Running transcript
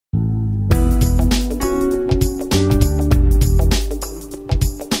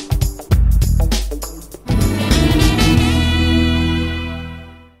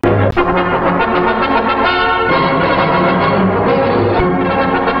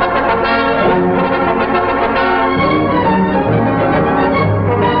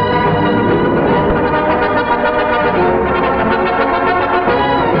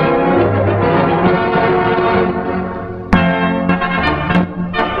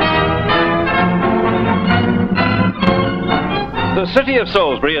city of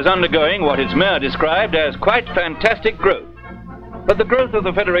Salisbury is undergoing what its mayor described as quite fantastic growth. But the growth of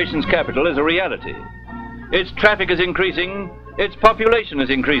the Federation's capital is a reality. Its traffic is increasing, its population is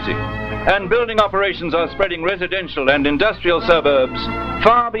increasing, and building operations are spreading residential and industrial suburbs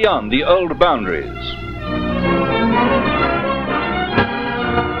far beyond the old boundaries.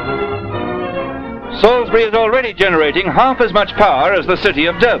 Salisbury is already generating half as much power as the city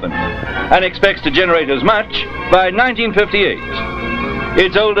of Durban, and expects to generate as much by 1958.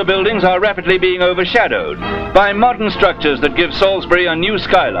 Its older buildings are rapidly being overshadowed by modern structures that give Salisbury a new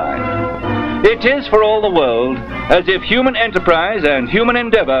skyline. It is, for all the world, as if human enterprise and human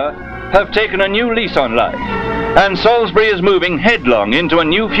endeavour have taken a new lease on life, and Salisbury is moving headlong into a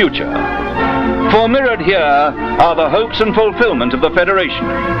new future. For mirrored here are the hopes and fulfilment of the Federation,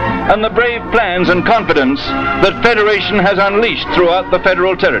 and the brave plans and confidence that Federation has unleashed throughout the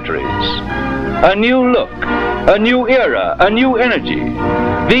federal territories. A new look, a new era, a new energy.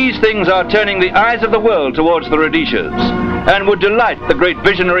 These things are turning the eyes of the world towards the Rhodesias, and would delight the great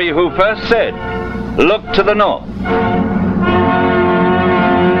visionary who first said, "Look to the north."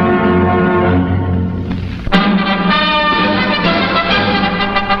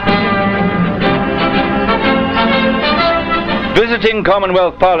 Visiting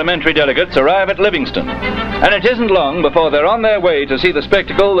Commonwealth parliamentary delegates arrive at Livingston, and it isn't long before they're on their way to see the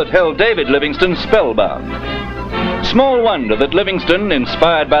spectacle that held David Livingstone spellbound. Small wonder that Livingstone,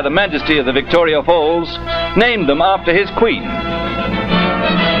 inspired by the majesty of the Victoria Falls, named them after his queen.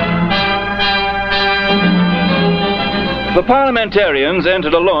 The parliamentarians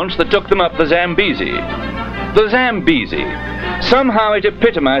entered a launch that took them up the Zambezi. The Zambezi. Somehow it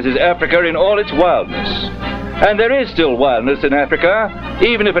epitomizes Africa in all its wildness. And there is still wildness in Africa,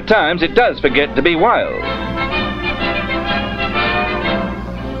 even if at times it does forget to be wild.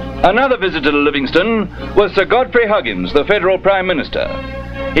 Another visitor to Livingston was Sir Godfrey Huggins, the Federal Prime Minister.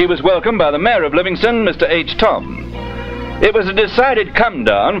 He was welcomed by the Mayor of Livingston, Mr. H. Tom. It was a decided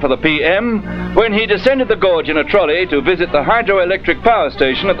come-down for the PM when he descended the gorge in a trolley to visit the hydroelectric power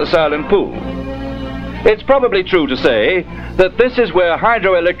station at the Silent Pool. It's probably true to say that this is where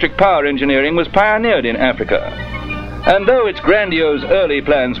hydroelectric power engineering was pioneered in Africa. And though its grandiose early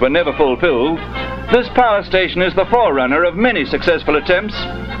plans were never fulfilled, this power station is the forerunner of many successful attempts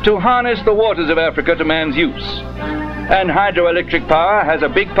to harness the waters of Africa to man's use. And hydroelectric power has a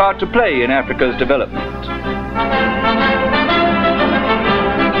big part to play in Africa's development.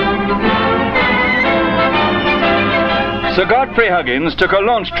 Sir Godfrey Huggins took a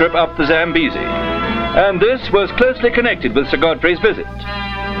launch trip up the Zambezi, and this was closely connected with Sir Godfrey's visit.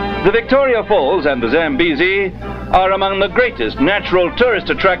 The Victoria Falls and the Zambezi are among the greatest natural tourist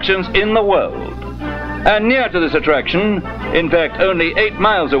attractions in the world. And near to this attraction, in fact only 8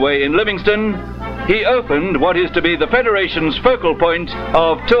 miles away in Livingston, he opened what is to be the Federation's focal point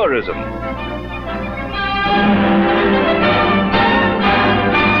of tourism.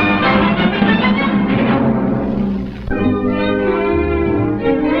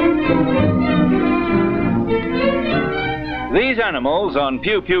 These animals on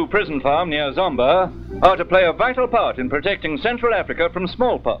Pew Pew Prison Farm near Zomba are to play a vital part in protecting Central Africa from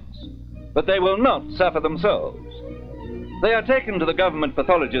smallpox, but they will not suffer themselves. They are taken to the government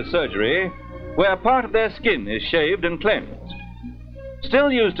pathologist's surgery, where part of their skin is shaved and cleansed.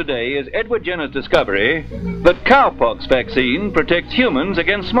 Still used today is Edward Jenner's discovery that cowpox vaccine protects humans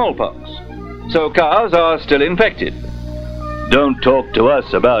against smallpox, so cows are still infected. Don't talk to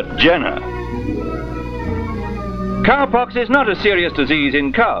us about Jenner. Cowpox is not a serious disease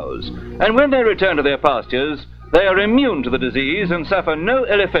in cows, and when they return to their pastures, they are immune to the disease and suffer no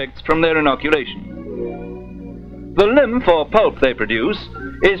ill effects from their inoculation. The lymph or pulp they produce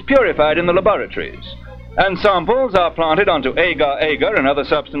is purified in the laboratories, and samples are planted onto agar-agar and other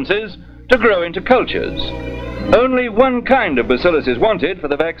substances to grow into cultures. Only one kind of bacillus is wanted, for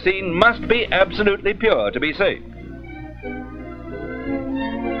the vaccine must be absolutely pure to be safe.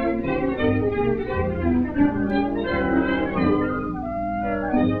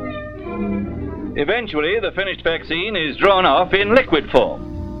 Eventually, the finished vaccine is drawn off in liquid form.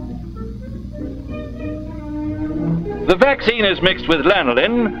 The vaccine is mixed with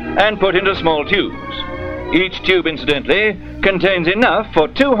lanolin and put into small tubes. Each tube, incidentally, contains enough for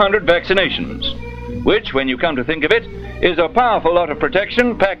 200 vaccinations, which, when you come to think of it, is a powerful lot of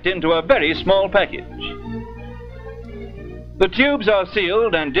protection packed into a very small package. The tubes are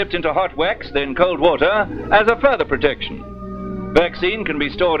sealed and dipped into hot wax, then cold water, as a further protection. Vaccine can be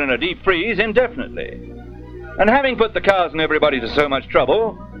stored in a deep freeze indefinitely. And having put the cows and everybody to so much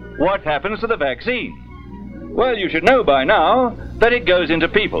trouble, what happens to the vaccine? Well, you should know by now that it goes into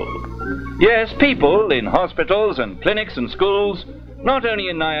people. Yes, people in hospitals and clinics and schools not only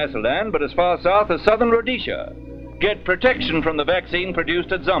in Nyasaland but as far south as southern Rhodesia, get protection from the vaccine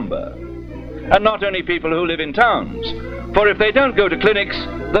produced at Zomba. And not only people who live in towns, for if they don't go to clinics,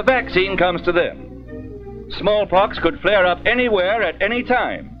 the vaccine comes to them. Smallpox could flare up anywhere at any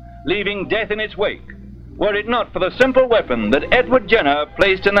time, leaving death in its wake, were it not for the simple weapon that Edward Jenner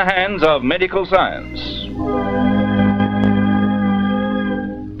placed in the hands of medical science.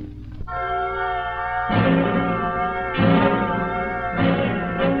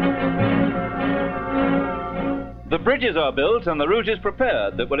 The bridges are built and the route is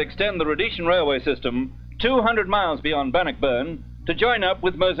prepared that will extend the Rhodesian railway system 200 miles beyond Bannockburn to join up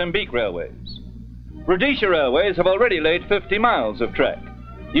with Mozambique railways. Rhodesia railways have already laid 50 miles of track,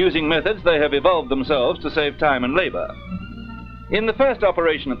 using methods they have evolved themselves to save time and labour. In the first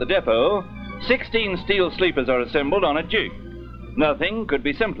operation at the depot, 16 steel sleepers are assembled on a jig. Nothing could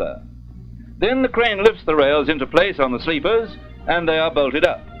be simpler. Then the crane lifts the rails into place on the sleepers and they are bolted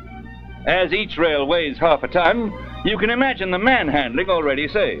up. As each rail weighs half a ton, you can imagine the manhandling already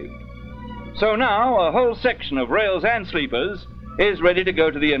saved. So now a whole section of rails and sleepers is ready to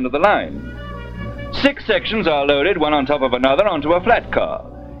go to the end of the line. 6 sections are loaded one on top of another onto a flat car,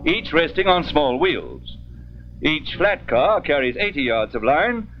 each resting on small wheels. Each flat car carries 80 yards of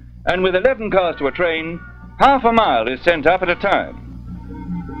line, and with 11 cars to a train, half a mile is sent up at a time.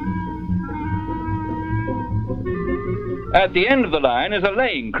 At the end of the line is a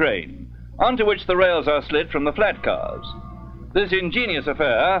laying crane, onto which the rails are slid from the flat cars. This ingenious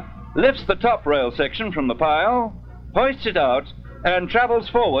affair lifts the top rail section from the pile, hoists it out, and travels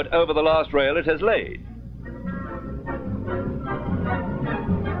forward over the last rail it has laid.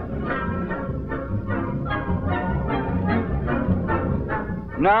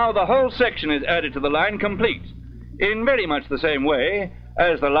 Now the whole section is added to the line complete, in very much the same way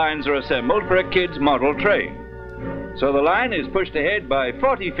as the lines are assembled for a kid's model train. So the line is pushed ahead by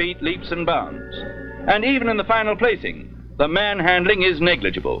 40 feet leaps and bounds, and even in the final placing, the manhandling is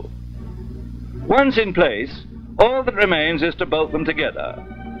negligible. Once in place, all that remains is to bolt them together.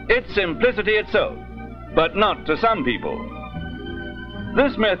 It's simplicity itself, but not to some people.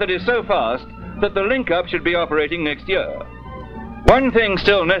 This method is so fast that the link-up should be operating next year. One thing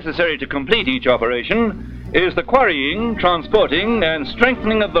still necessary to complete each operation is the quarrying, transporting, and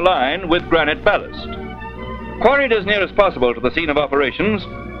strengthening of the line with granite ballast. Quarried as near as possible to the scene of operations,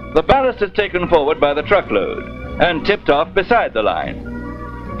 the ballast is taken forward by the truckload and tipped off beside the line.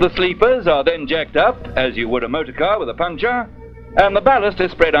 The sleepers are then jacked up, as you would a motor car with a puncture, and the ballast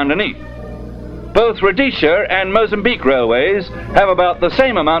is spread underneath. Both Rhodesia and Mozambique railways have about the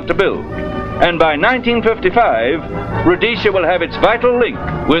same amount to build, and by 1955, Rhodesia will have its vital link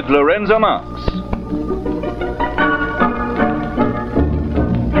with Lorenzo Marx.